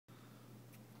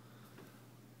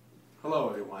Hello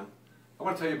everyone. I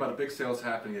want to tell you about a big sale that's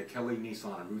happening at Kelley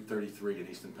Nissan on Route 33 in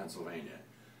Easton, Pennsylvania.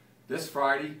 This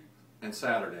Friday and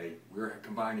Saturday we're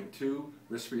combining two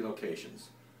risk-free locations.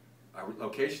 Our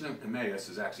location in Emmaus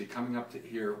is actually coming up to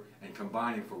here and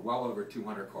combining for well over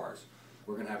 200 cars.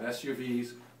 We're going to have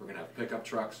SUVs, we're going to have pickup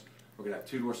trucks, we're going to have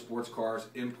two-door sports cars,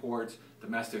 imports,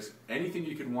 domestics, anything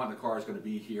you can want in a car is going to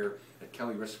be here at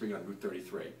Kelley Risk-Free on Route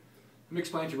 33. Let me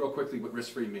explain to you real quickly what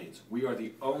risk-free means. We are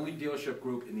the only dealership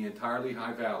group in the entire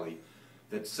Lehigh Valley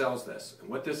that sells this. And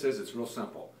what this is, it's real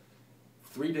simple.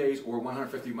 3 days or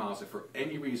 150 miles, if for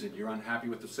any reason you're unhappy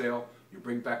with the sale, you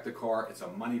bring back the car, it's a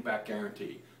money-back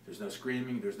guarantee. There's no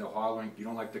screaming, there's no hollering, you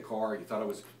don't like the car, you thought it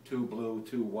was too blue,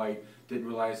 too white, didn't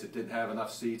realize it didn't have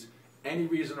enough seats. Any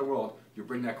reason in the world, you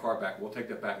bring that car back, we'll take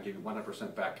that back and give you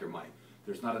 100% back your money.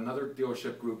 There's not another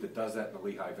dealership group that does that in the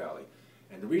Lehigh Valley.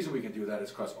 And the reason we can do that is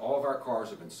because all of our cars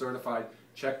have been certified,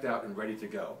 checked out, and ready to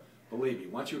go. Believe me,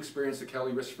 once you experience the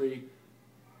Kelley risk-free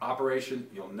operation,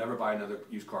 you'll never buy another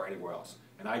used car anywhere else.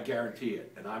 And I guarantee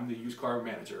it. And I'm the used car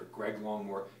manager, Greg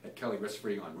Longmore, at Kelley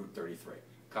Risk-Free on Route 33.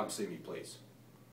 Come see me, please.